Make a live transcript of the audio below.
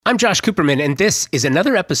I'm Josh Cooperman, and this is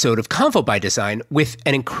another episode of Convo by Design with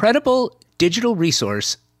an incredible digital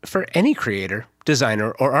resource for any creator,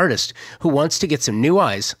 designer, or artist who wants to get some new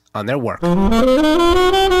eyes on their work.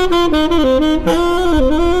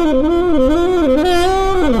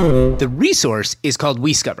 The resource is called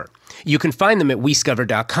WeScover. You can find them at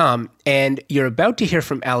WeScover.com, and you're about to hear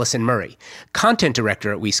from Allison Murray, content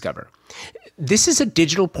director at WeScover. This is a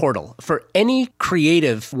digital portal for any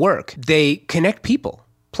creative work. They connect people,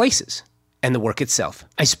 places, and the work itself.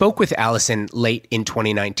 I spoke with Allison late in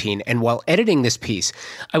 2019, and while editing this piece,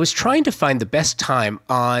 I was trying to find the best time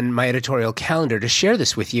on my editorial calendar to share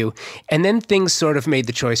this with you, and then things sort of made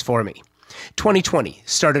the choice for me. 2020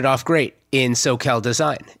 started off great in SoCal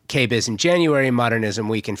design, KBIS in January, Modernism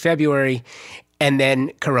Week in February, and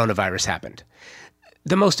then coronavirus happened.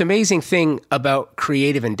 The most amazing thing about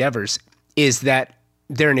creative endeavors is that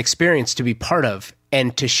they're an experience to be part of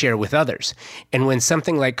and to share with others. And when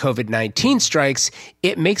something like COVID-19 strikes,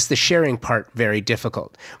 it makes the sharing part very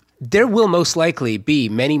difficult. There will most likely be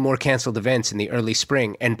many more canceled events in the early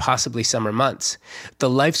spring and possibly summer months. The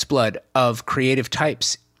life's blood of creative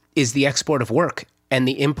types is the export of work and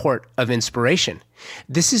the import of inspiration.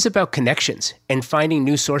 This is about connections and finding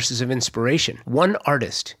new sources of inspiration. One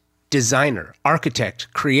artist, designer, architect,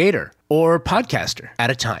 creator, or podcaster at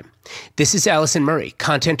a time. This is Allison Murray,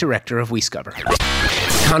 content director of WeScover.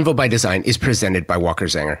 Convo by Design is presented by Walker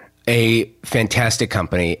Zanger, a fantastic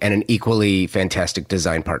company and an equally fantastic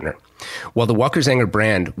design partner. While the Walker Zanger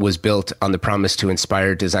brand was built on the promise to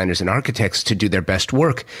inspire designers and architects to do their best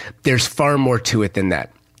work, there's far more to it than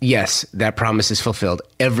that. Yes, that promise is fulfilled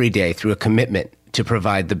every day through a commitment to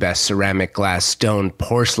provide the best ceramic, glass, stone,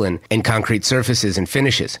 porcelain, and concrete surfaces and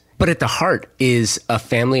finishes. But at the heart is a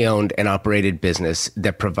family-owned and operated business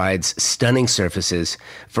that provides stunning surfaces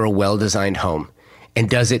for a well-designed home and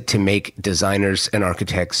does it to make designers and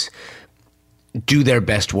architects do their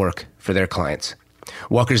best work for their clients.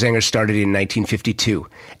 Walker Zanger started in 1952,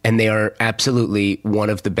 and they are absolutely one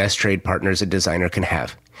of the best trade partners a designer can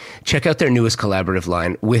have. Check out their newest collaborative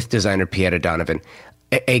line with designer Pieta Donovan,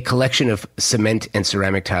 a collection of cement and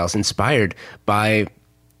ceramic tiles inspired by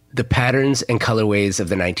the patterns and colorways of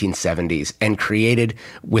the 1970s and created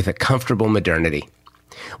with a comfortable modernity.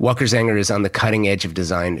 Walker Zanger is on the cutting edge of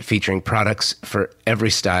design, featuring products for every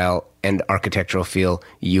style and architectural feel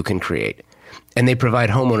you can create. And they provide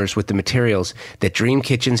homeowners with the materials that dream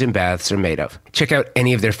kitchens and baths are made of. Check out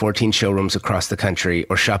any of their 14 showrooms across the country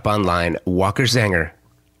or shop online,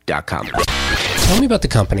 walkerzanger.com. Tell me about the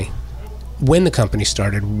company. When the company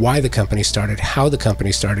started, why the company started, how the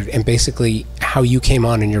company started, and basically how you came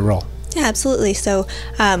on in your role. Yeah, absolutely. So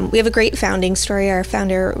we have a great founding story. Our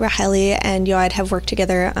founder, Raheli, and Yoad have worked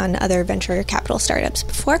together on other venture capital startups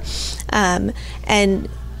before. And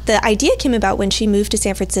the idea came about when she moved to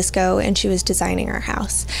San Francisco and she was designing our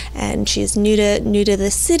house. And she's new to the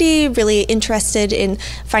city, really interested in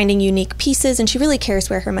finding unique pieces, and she really cares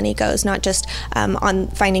where her money goes, not just on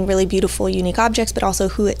finding really beautiful, unique objects, but also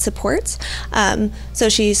who it supports. So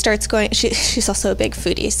she starts going, she's also a big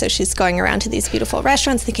foodie, so she's going around to these beautiful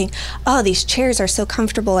restaurants thinking, oh, these chairs are so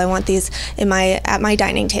comfortable, I want these at my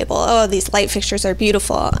dining table. Oh, these light fixtures are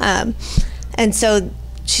beautiful. And so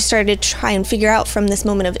she started to try and figure out from this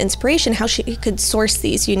moment of inspiration how she could source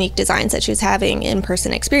these unique designs that she was having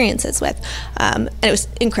in-person experiences with. And it was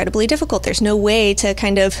incredibly difficult. There's no way to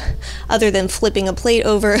kind of, other than flipping a plate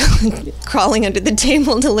over, crawling under the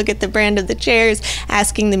table to look at the brand of the chairs,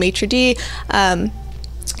 asking the maitre d'.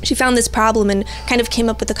 She found this problem and kind of came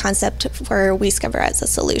up with the concept for WeScover as a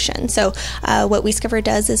solution. So what WeScover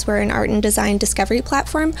does is we're an art and design discovery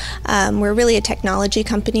platform. We're really a technology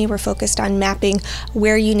company. We're focused on mapping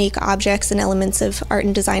where unique objects and elements of art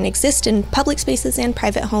and design exist in public spaces and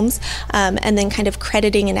private homes, and then kind of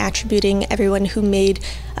crediting and attributing everyone who made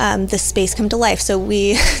the space come to life. So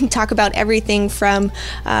we talk about everything from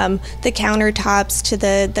the countertops to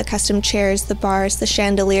the custom chairs, the bars, the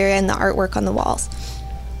chandelier, and the artwork on the walls.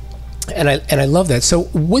 And I love that. So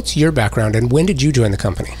what's your background and when did you join the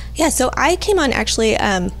company? Yeah, so I came on actually,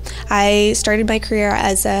 I started my career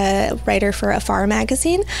as a writer for Afar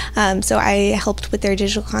magazine. So I helped with their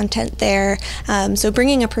digital content there. So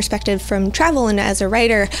bringing a perspective from travel and as a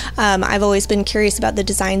writer, I've always been curious about the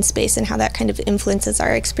design space and how that kind of influences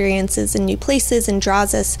our experiences in new places and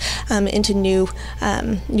draws us into new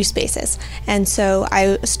spaces. And so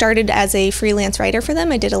I started as a freelance writer for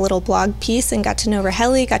them. I did a little blog piece and got to know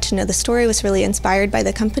Raheli, got to know the story, was really inspired by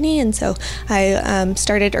the company. And so I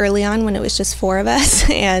started early on when it was just 4 of us.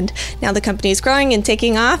 And now the company is growing and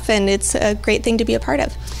taking off, and it's a great thing to be a part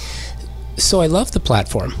of. So I love the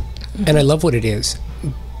platform, and I love what it is.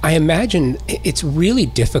 I imagine it's really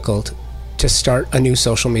difficult to start a new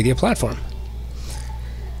social media platform.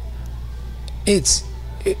 It's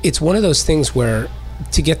one of those things where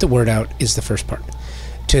to get the word out is the first part.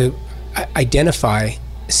 To identify,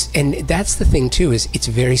 and that's the thing too, is it's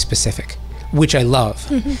very specific, which I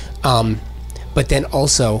love. But then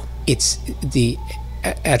also it's the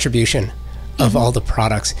attribution of all the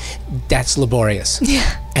products. That's laborious.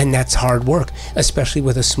 And that's hard work, especially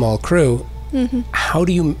with a small crew. How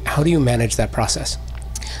do you manage that process?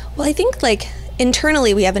 Well, I think like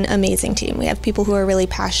internally we have an amazing team. We have people who are really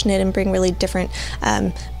passionate and bring really different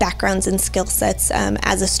backgrounds and skill sets.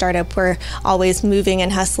 As a startup, we're always moving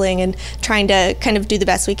and hustling and trying to kind of do the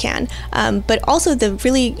best we can. But also the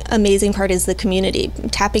really amazing part is the community,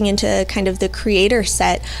 tapping into kind of the creator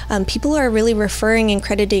set. People are really referring and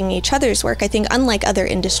crediting each other's work. I think unlike other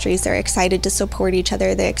industries, they're excited to support each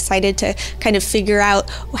other. They're excited to kind of figure out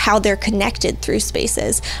how they're connected through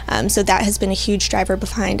spaces. So that has been a huge driver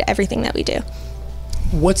behind everything that we do.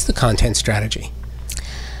 What's the content strategy?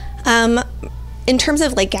 In terms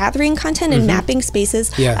of like gathering content and mapping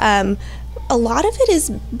spaces, a lot of it is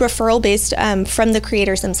referral based from the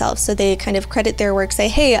creators themselves. So they kind of credit their work, say,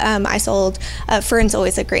 hey, I sold, Fern's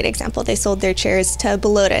always a great example. They sold their chairs to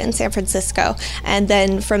Bellota in San Francisco. And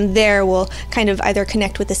then from there, we'll kind of either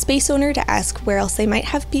connect with the space owner to ask where else they might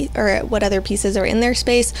have, or what other pieces are in their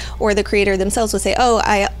space, or the creator themselves will say, oh,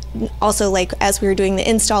 I also, like, as we were doing the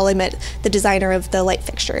install, I met the designer of the light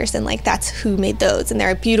fixtures, and like that's who made those, and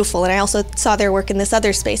they're beautiful, and I also saw their work in this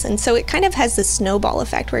other space. And so it kind of has this snowball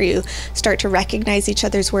effect where you start to recognize each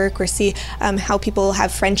other's work, or see how people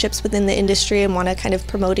have friendships within the industry and want to kind of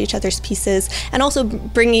promote each other's pieces, and also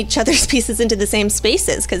bring each other's pieces into the same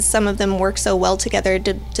spaces, because some of them work so well together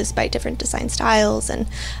despite different design styles and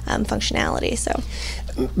functionality. So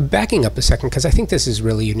backing up a second, because I think this is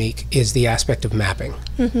really unique, is the aspect of mapping.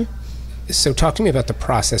 So talk to me about the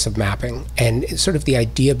process of mapping and sort of the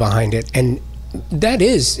idea behind it. And that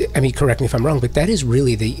is, I mean, correct me if I'm wrong, but that is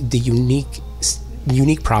really the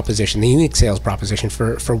unique proposition, the unique sales proposition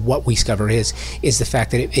for what WeScover is the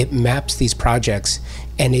fact that it maps these projects,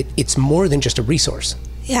 and it's more than just a resource.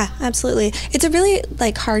 Yeah, absolutely. It's a really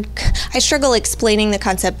hard, I struggle explaining the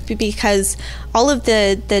concept because all of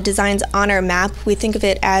the designs on our map, we think of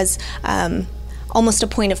it as almost a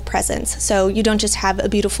point of presence. So you don't just have a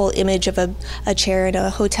beautiful image of a chair in a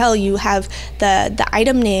hotel, you have the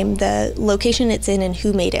item name, the location it's in, and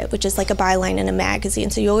who made it, which is like a byline in a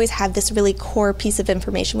magazine. So you always have this really core piece of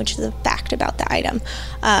information, which is a fact about the item.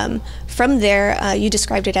 From there, you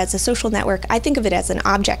described it as a social network. I think of it as an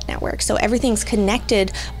object network. So everything's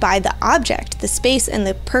connected by the object, the space, and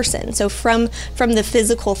the person. So from the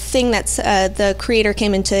physical thing that's the creator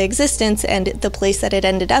came into existence and the place that it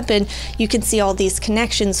ended up in, you can see all these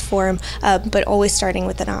connections form, but always starting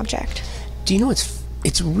with an object. Do you know,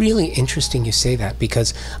 it's really interesting you say that,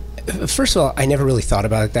 because first of all, I never really thought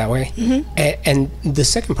about it that way. And the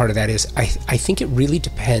second part of that is I think it really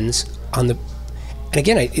depends on the, and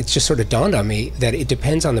again, it's just sort of dawned on me that it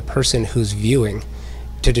depends on the person who's viewing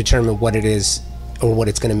to determine what it is or what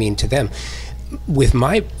it's going to mean to them. With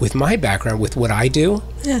my background, with what I do,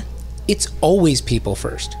 it's always people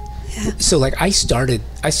first. So like I started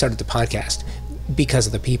the podcast because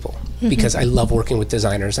of the people, because I love working with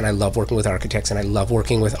designers, and I love working with architects, and I love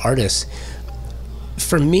working with artists.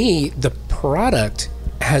 For me, the product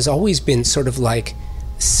has always been sort of like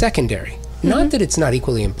secondary. Not that it's not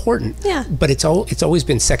equally important, but it's always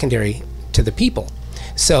been secondary to the people.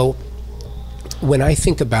 So when I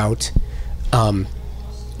think about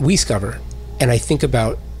WeScover, and I think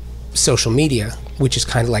about social media, which is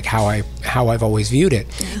kind of like how I've always viewed it.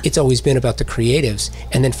 It's always been about the creatives,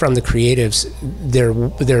 and then from the creatives,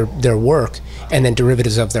 their work, and then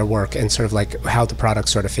derivatives of their work, and sort of like how the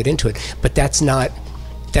products sort of fit into it. But that's not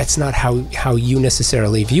how you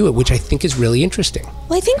necessarily view it, which I think is really interesting.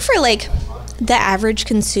 Well, I think for like the average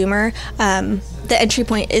consumer, the entry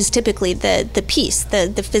point is typically the piece,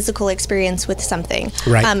 the physical experience with something.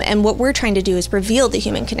 Right. And what we're trying to do is reveal the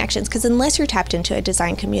human connections, because unless you're tapped into a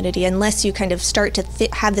design community, unless you kind of start to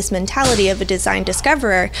have this mentality of a design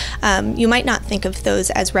discoverer, you might not think of those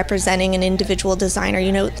as representing an individual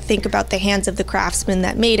designer. Think about the hands of the craftsman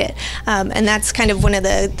that made it. And that's kind of one of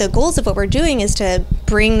the goals of what we're doing, is to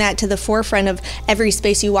bring that to the forefront of every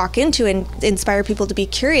space you walk into and inspire people to be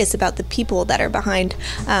curious about the people that are behind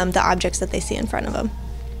the objects that they see in front of them.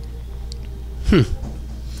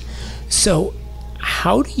 So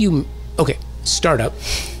how do you, startup,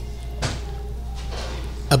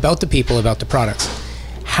 about the people, about the products,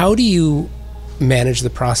 how do you manage the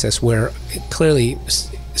process where clearly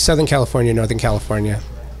Southern California, Northern California,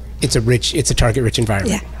 it's a target-rich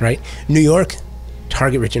environment, right? New York,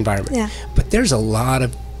 target-rich environment. Yeah. But there's a lot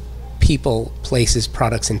of people, places,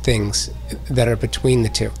 products, and things that are between the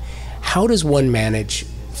two. How does one manage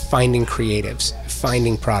finding creatives,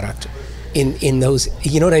 finding product in those,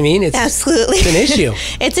 you know what I mean? Absolutely. It's an issue.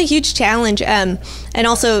 It's a huge challenge. And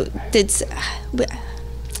also, I'm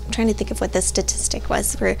trying to think of what the statistic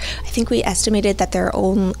was. I think we estimated that there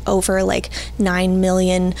are over like 9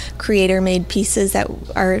 million creator-made pieces that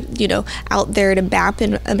are, out there to map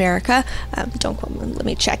in America. Don't quote me, let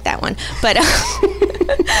me check that one. But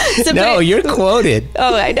you're quoted.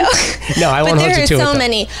 Oh, I know. No, I won't hold you to it. But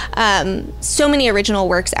there are so many original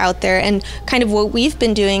works out there, and kind of what we've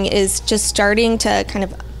been doing is just starting to kind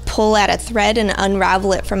of pull at a thread and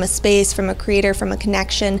unravel it from a space, from a creator, from a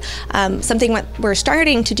connection. Something that we're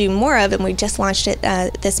starting to do more of, and we just launched it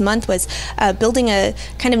this month, was building a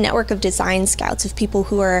kind of network of design scouts, of people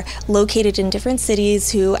who are located in different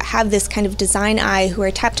cities, who have this kind of design eye, who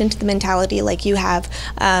are tapped into the mentality like you have,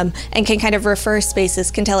 and can kind of refer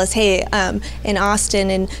spaces, can tell us, hey, in Austin,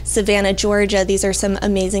 in Savannah, Georgia, these are some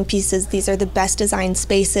amazing pieces, these are the best designed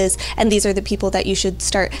spaces, and these are the people that you should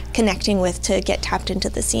start connecting with to get tapped into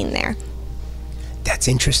the scene there. That's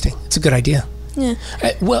interesting. It's a good idea. Yeah.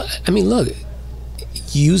 Look,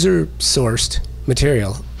 user-sourced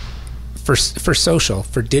material for social,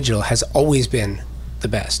 for digital, has always been the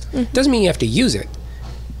best. Mm-hmm. Doesn't mean you have to use it,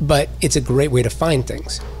 but it's a great way to find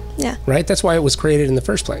things. Yeah. Right? That's why it was created in the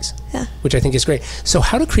first place. Yeah. Which I think is great. So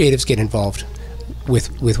how do creatives get involved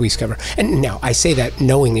with WeScover? And now I say that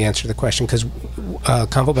knowing the answer to the question, because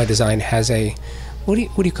Convo by Design has a, what do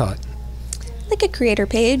you call it? Like a creator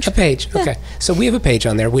page. A page, yeah. Okay. So we have a page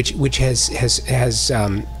on there which has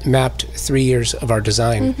mapped 3 years of our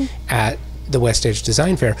design mm-hmm. at the West Edge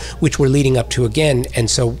Design Fair, which we're leading up to again, and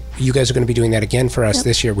so you guys are going to be doing that again for us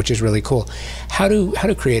this year, which is really cool. How do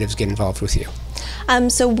creatives get involved with you?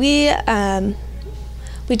 So we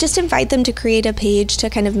just invite them to create a page to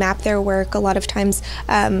kind of map their work. A lot of times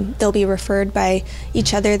they'll be referred by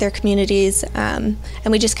each other, their communities, and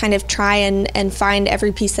we just kind of try and find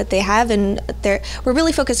every piece that they have. And we're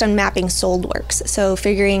really focused on mapping sold works. So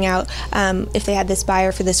figuring out if they had this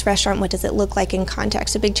buyer for this restaurant, what does it look like in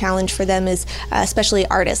context? A big challenge for them is, especially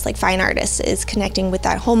artists, like fine artists, is connecting with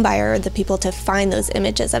that home buyer or the people to find those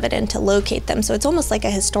images of it and to locate them. So it's almost like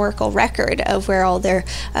a historical record of where all their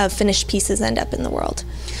finished pieces end up in the world.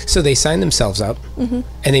 So they sign themselves up, mm-hmm.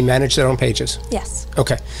 and they manage their own pages? Yes.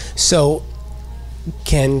 Okay. So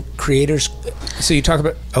can creators, so you talk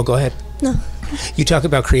about, go ahead. No. You talk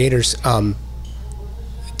about creators,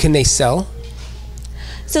 can they sell?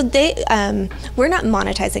 So we're not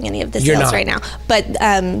monetizing any of the sales right now, but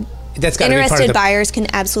that's gotta be part of interested buyers can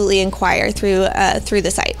absolutely inquire through the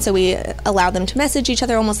site. So we allow them to message each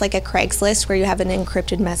other, almost like a Craigslist, where you have an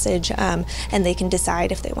encrypted message, and they can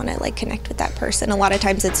decide if they want to connect with that person. A lot of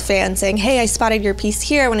times it's fans saying, "Hey, I spotted your piece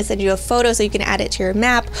here. I want to send you a photo so you can add it to your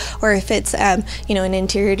map." Or if it's an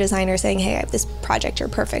interior designer saying, "Hey, I have this project. You're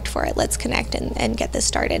perfect for it. Let's connect and get this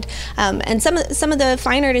started." And some of the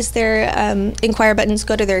fine artists, their inquire buttons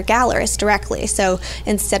go to their gallerist directly. So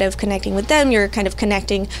instead of connecting with them, you're kind of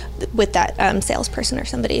connecting with that salesperson or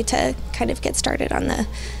somebody to kind of get started on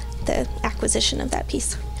the acquisition of that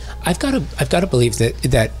piece. I've got to believe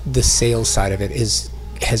that the sales side of it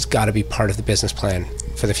has got to be part of the business plan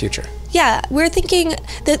for the future. Yeah, we're thinking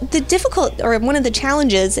the difficult, or one of the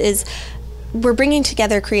challenges is, we're bringing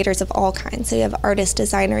together creators of all kinds. So you have artists,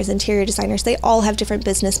 designers, interior designers. They all have different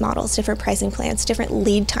business models, different pricing plans, different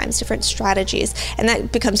lead times, different strategies, and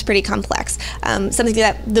that becomes pretty complex. Something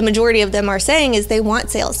that the majority of them are saying is they want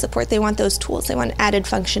sales support. They want those tools. They want added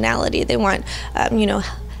functionality. They want,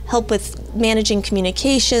 help with managing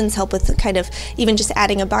communications, help with kind of even just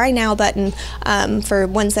adding a buy now button for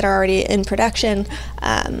ones that are already in production.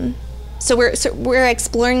 So we're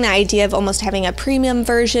exploring the idea of almost having a premium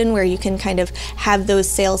version where you can kind of have those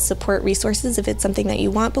sales support resources if it's something that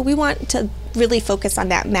you want. But we want to really focus on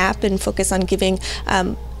that map and focus on giving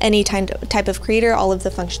any type of creator all of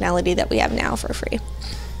the functionality that we have now for free.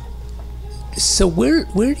 So where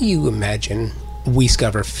do you imagine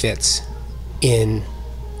WeScover fits in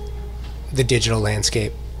the digital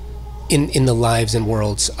landscape, in the lives and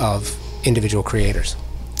worlds of individual creators?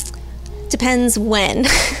 Depends when.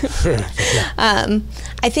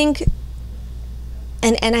 I think,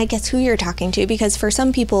 and I guess who you're talking to, because for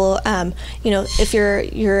some people, if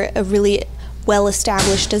you're a really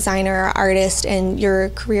well-established designer or artist in your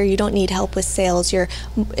career, you don't need help with sales.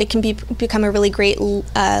 It can become a really great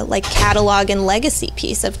like catalog and legacy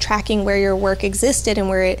piece of tracking where your work existed and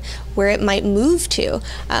where it might move to,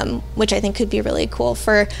 which I think could be really cool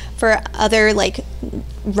for other like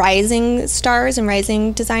rising stars and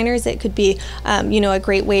rising designers. It could be a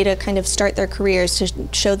great way to kind of start their careers, to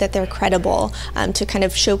show that they're credible, to kind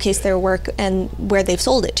of showcase their work and where they've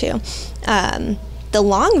sold it to. The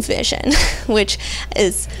long vision, which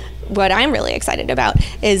is what I'm really excited about,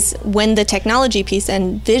 is when the technology piece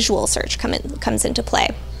and visual search comes into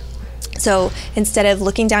play. So instead of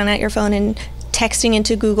looking down at your phone and texting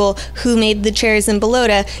into Google who made the chairs in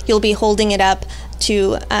Balota, you'll be holding it up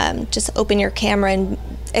to just open your camera and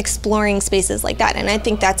exploring spaces like that. And I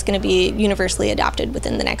think that's going to be universally adopted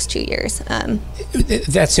within the next 2 years.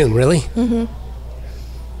 That soon, really? Mm-hmm.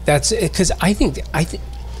 That's because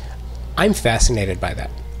I'm fascinated by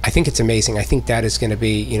that. I think it's amazing. I think that is going to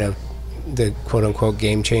be, the quote unquote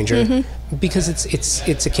game changer, mm-hmm. because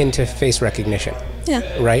it's akin to face recognition.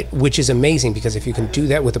 Yeah. Right? Which is amazing, because if you can do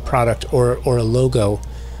that with a product or a logo,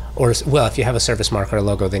 or, well, if you have a service mark or a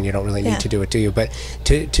logo, then you don't really need to do it, do you? But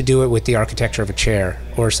to do it with the architecture of a chair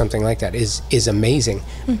or something like that is amazing.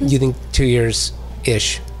 Mm-hmm. You think 2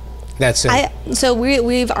 years-ish? So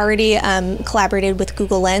we've already collaborated with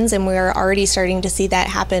Google Lens, and we're already starting to see that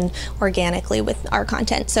happen organically with our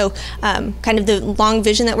content. So kind of the long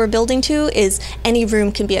vision that we're building to is any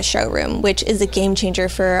room can be a showroom, which is a game changer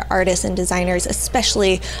for artists and designers,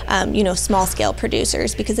 especially small scale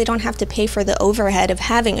producers, because they don't have to pay for the overhead of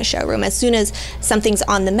having a showroom. As soon as something's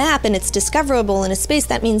on the map and it's discoverable in a space,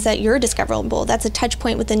 that means that you're discoverable. That's a touch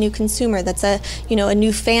point with a new consumer. That's a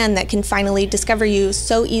new fan that can finally discover you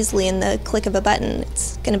so easily in the click of a button.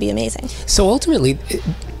 It's going to be amazing. So ultimately,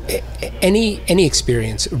 any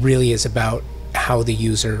experience really is about how the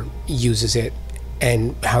user uses it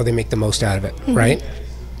and how they make the most out of it, mm-hmm. right?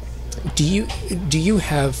 Do you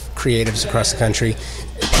have creatives across the country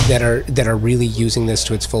that are really using this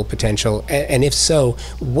to its full potential? And if so,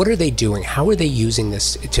 what are they doing? How are they using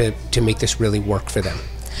this to make this really work for them?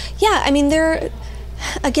 Yeah, I mean, there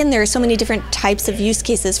are so many different types of use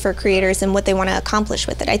cases for creators and what they want to accomplish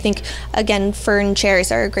with it. I think, again, Fern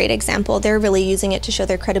chairs are a great example. They're really using it to show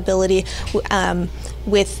their credibility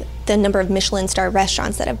with the number of Michelin star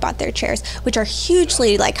restaurants that have bought their chairs, which are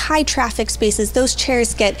hugely like high traffic spaces. Those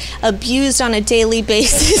chairs get abused on a daily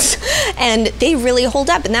basis and they really hold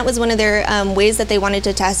up. And that was one of their ways that they wanted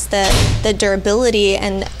to test the durability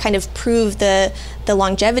and kind of prove the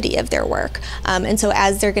longevity of their work. And so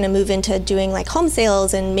as they're going to move into doing like home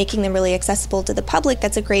sales and making them really accessible to the public,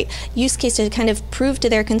 that's a great use case to kind of prove to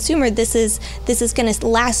their consumer this is going to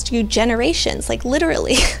last you generations, like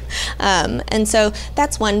literally. And so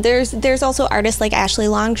that's one. There's also artists like Ashley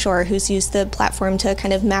Longshore, who's used the platform to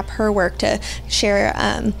kind of map her work, to share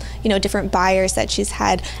different buyers that she's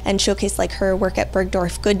had and showcase like her work at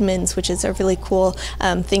Bergdorf Goodman's, which is a really cool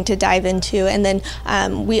thing to dive into. And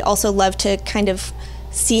then we also love to kind of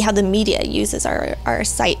see how the media uses our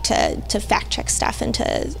site to fact check stuff and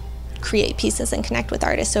to create pieces and connect with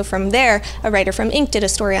artists. So from there, a writer from Ink did a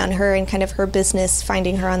story on her and kind of her business,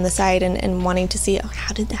 finding her on the site and wanting to see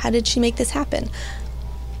how did she make this happen.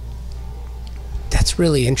 That's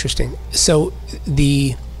really interesting. So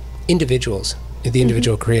the individual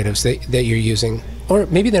mm-hmm. creatives that you're using, or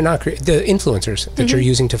maybe they're not the influencers that mm-hmm. you're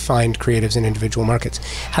using to find creatives in individual markets,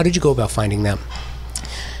 how did you go about finding them?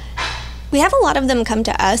 We have a lot of them come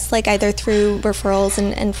to us, like either through referrals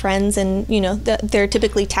and friends, and they're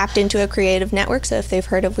typically tapped into a creative network. So if they've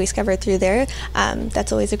heard of WeScover through there,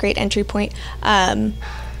 that's always a great entry point.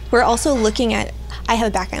 We're also looking at, I have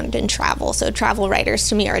a background in travel, so travel writers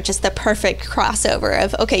to me are just the perfect crossover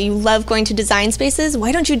of, okay, you love going to design spaces,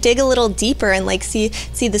 why don't you dig a little deeper and like see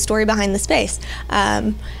the story behind the space?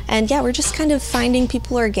 And yeah, we're just kind of finding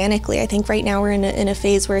people organically. I think right now we're in a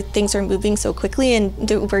phase where things are moving so quickly and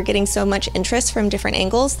we're getting so much interest from different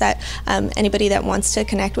angles that anybody that wants to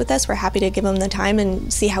connect with us, we're happy to give them the time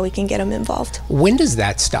and see how we can get them involved. When does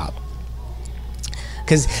that stop?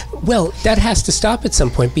 Because, well, that has to stop at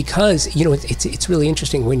some point, because it's really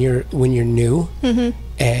interesting when you're new mm-hmm.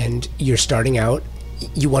 and you're starting out.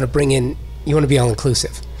 You want to be all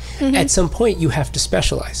inclusive. Mm-hmm. At some point, you have to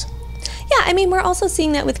specialize. Yeah, I mean, we're also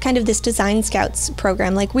seeing that with kind of this Design Scouts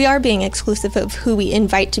program. Like, we are being exclusive of who we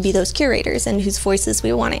invite to be those curators and whose voices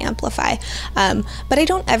we want to amplify. But I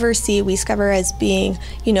don't ever see WeScover as being,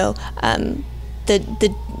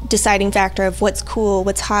 the deciding factor of what's cool,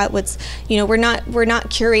 what's hot, what's, we're not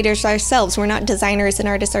curators ourselves. We're not designers and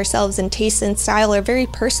artists ourselves, and taste and style are very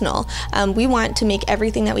personal. We want to make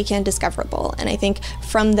everything that we can discoverable. And I think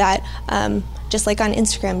from that, just like on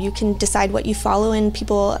Instagram, you can decide what you follow, and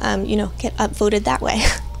people, get upvoted that way.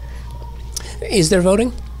 Is there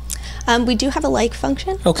voting? We do have a like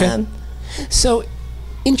function. Okay. So,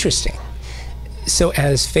 interesting. So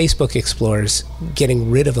as Facebook explores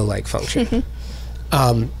getting rid of the like function,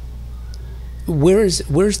 where's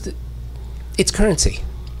the, it's currency.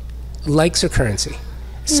 Likes are currency.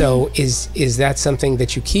 So is that something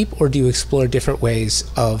that you keep, or do you explore different ways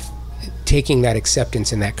of taking that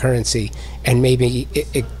acceptance and that currency and maybe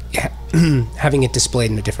having it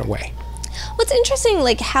displayed in a different way? What's interesting,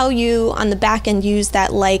 like how you on the back end use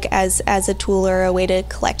that like as a tool or a way to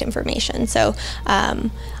collect information. So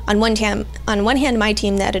on one hand, my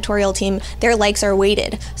team, the editorial team, their likes are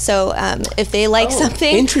weighted. So if they like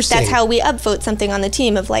something, that's how we upvote something on the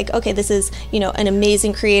team of like, okay, this is an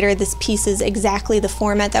amazing creator. This piece is exactly the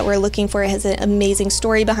format that we're looking for. It has an amazing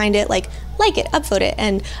story behind it. Like it, upvote it.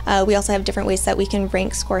 And we also have different ways that we can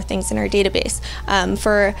rank score things in our database.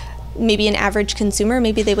 For maybe an average consumer,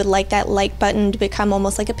 maybe they would like that like button to become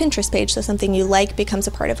almost like a Pinterest page, so something you like becomes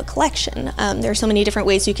a part of a collection. There are so many different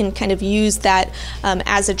ways you can kind of use that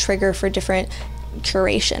as a trigger for different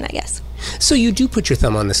curation, I guess. So you do put your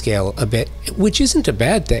thumb on the scale a bit, which isn't a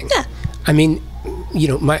bad thing. Yeah. I mean,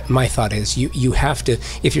 my thought is you have to,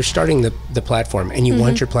 if you're starting the platform and you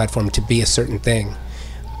want your platform to be a certain thing,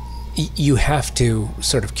 you have to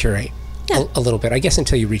sort of curate a little bit, I guess,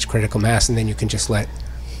 until you reach critical mass, and then you can just let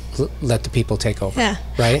the people take over. Yeah.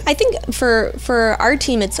 Right? I think for our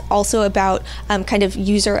team, it's also about kind of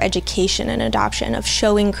user education and adoption of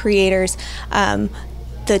showing creators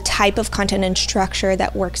the type of content and structure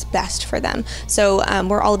that works best for them. So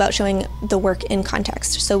we're all about showing the work in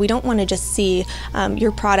context. So we don't want to just see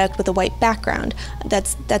your product with a white background.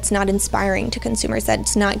 That's not inspiring to consumers.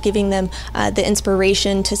 That's not giving them the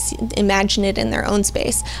inspiration to imagine it in their own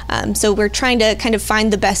space. So we're trying to kind of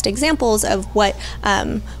find the best examples of what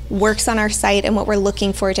works on our site and what we're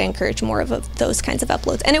looking for to encourage more of those kinds of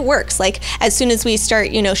uploads. And it works. Like as soon as we start,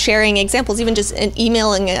 sharing examples, even just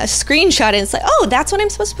emailing a screenshot, and it's like, oh, that's what I'm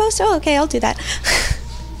supposed to post. Oh, okay, I'll do that.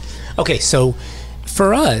 Okay, so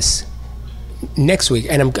for us next week,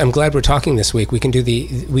 and I'm glad we're talking this week, we can do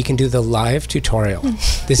the live tutorial.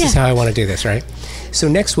 This is how I want to do this, right? So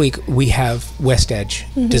next week we have West Edge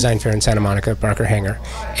Design Fair in Santa Monica, Barker Hangar,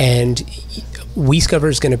 and WeScover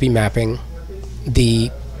is going to be mapping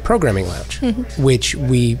the programming lounge, which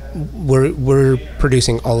we're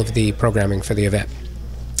producing all of the programming for the event.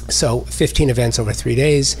 So 15 events over 3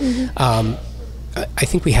 days. I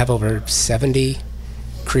think we have over 70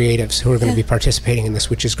 creatives who are going to be participating in this,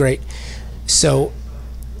 which is great. So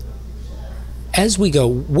as we go,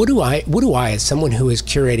 what do I, as someone who is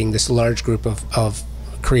curating this large group of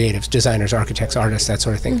creatives, designers, architects, artists, that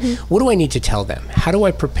sort of thing, what do I need to tell them? How do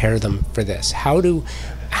I prepare them for this? How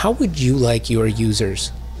would you like your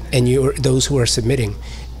users and those who are submitting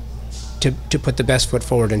to put the best foot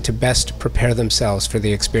forward and to best prepare themselves for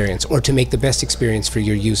the experience, or to make the best experience for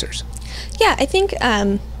your users? Yeah, I think,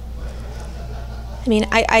 I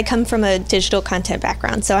come from a digital content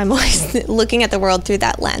background, so I'm always looking at the world through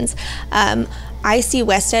that lens. I see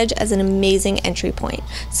West Edge as an amazing entry point.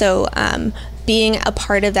 So being a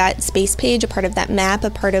part of that space page, a part of that map, a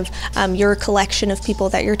part of your collection of people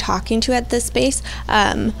that you're talking to at this space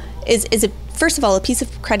is first of all, a piece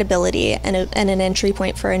of credibility and an entry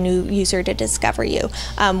point for a new user to discover you.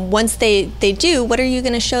 Once they do, what are you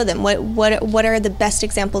going to show them? What are the best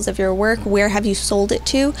examples of your work? Where have you sold it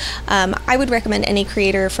to? I would recommend any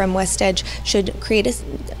creator from West Edge should create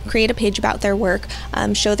a page about their work,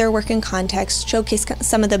 show their work in context, showcase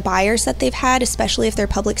some of the buyers that they've had, especially if they're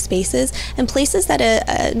public spaces, and places that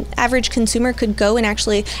an average consumer could go and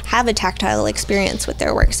actually have a tactile experience with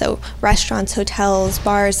their work. So restaurants, hotels,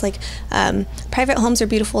 bars, like private homes are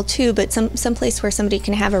beautiful too, but some place where somebody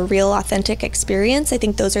can have a real authentic experience. I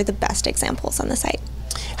think those are the best examples on the site.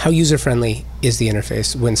 How user-friendly is the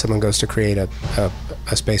interface when someone goes to create a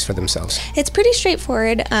space for themselves? It's pretty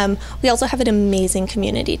straightforward. We also have an amazing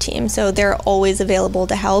community team, so they're always available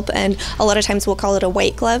to help, and a lot of times we'll call it a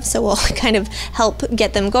white glove, so we'll kind of help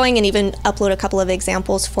get them going and even upload a couple of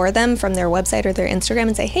examples for them from their website or their Instagram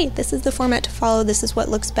and say, hey, this is the format to follow, this is what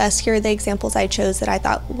looks best, here are the examples I chose that I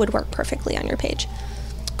thought would work perfectly on your page.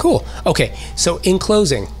 Cool. Okay, so in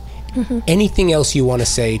closing, anything else you want to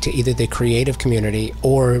say to either the creative community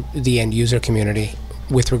or the end user community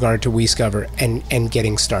with regard to WeScover and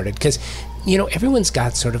getting started? Because, everyone's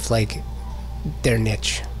got sort of like their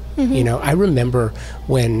niche, I remember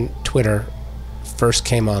when Twitter first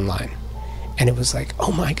came online, and it was like,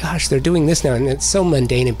 oh my gosh, they're doing this now, and it's so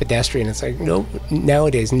mundane and pedestrian. It's like, no,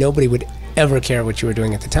 nowadays nobody would ever care what you were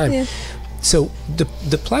doing at the time. Yeah. So the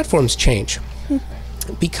platforms change.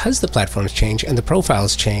 Because the platforms change and the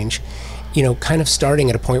profiles change, kind of starting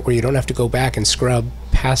at a point where you don't have to go back and scrub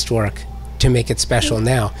past work to make it special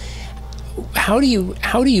now. How do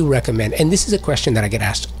you recommend, and this is a question that I get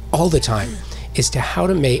asked all the time, is to how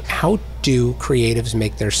do creatives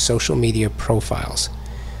make their social media profiles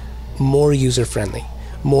more user-friendly,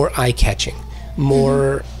 more eye-catching,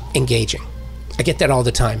 more engaging? I get that all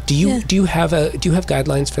the time. Do you have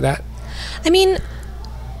guidelines for that? I mean,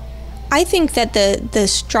 I think that the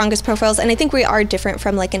strongest profiles, and I think we are different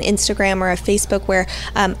from like an Instagram or a Facebook, where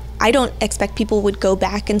I don't expect people would go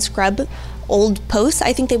back and scrub old posts.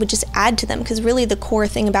 I think they would just add to them, because really the core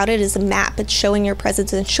thing about it is a map. It's showing your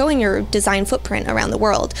presence and showing your design footprint around the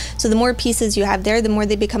world. So the more pieces you have there, the more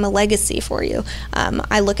they become a legacy for you.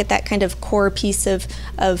 I look at that kind of core piece of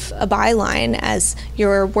a byline as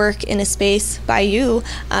your work in a space by you,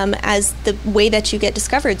 as the way that you get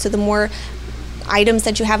discovered. So the more items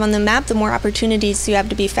that you have on the map, the more opportunities you have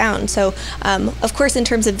to be found. So of course, in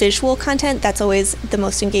terms of visual content, that's always the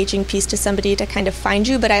most engaging piece to somebody to kind of find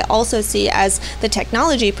you. But I also see, as the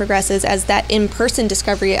technology progresses, as that in-person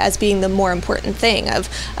discovery as being the more important thing of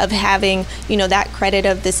having, that credit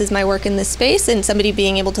of this is my work in this space, and somebody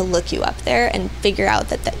being able to look you up there and figure out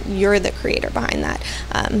that you're the creator behind that.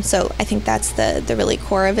 So I think that's the really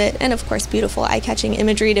core of it. And of course, beautiful eye-catching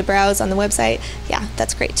imagery to browse on the website. Yeah,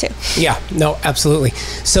 that's great too. Yeah, no, absolutely.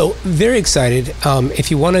 So very excited. If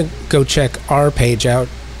you want to go check our page out,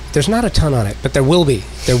 there's not a ton on it, but there will be.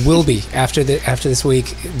 After this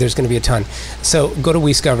week, there's going to be a ton. So go to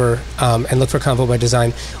WeScover and look for Convo by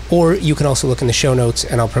Design, or you can also look in the show notes,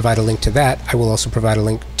 and I'll provide a link to that. I will also provide a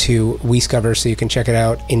link to WeScover, so you can check it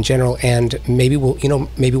out in general, and maybe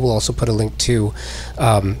we'll also put a link to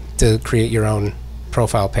create your own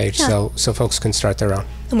profile page, so folks can start their own.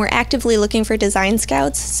 And we're actively looking for design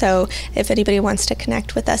scouts, so if anybody wants to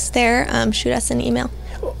connect with us there, shoot us an email.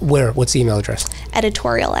 Where? What's the email address?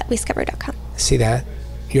 editorial@wescover.com. See that?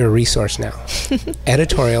 You're a resource now.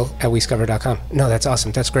 editorial@wescover.com. No, that's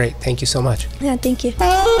awesome. That's great. Thank you so much. Yeah, thank you.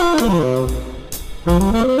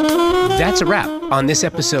 That's a wrap on this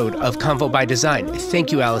episode of Convo by Design.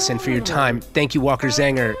 Thank you, Allison, for your time. Thank you, Walker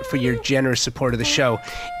Zanger, for your generous support of the show.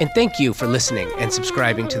 And thank you for listening and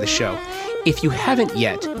subscribing to the show. If you haven't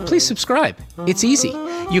yet, please subscribe. It's easy.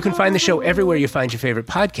 You can find the show everywhere you find your favorite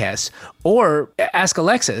podcasts, or ask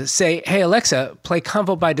Alexa, say, hey, Alexa, play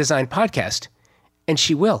Convo by Design podcast, and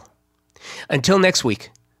she will. Until next week,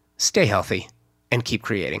 stay healthy and keep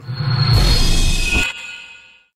creating.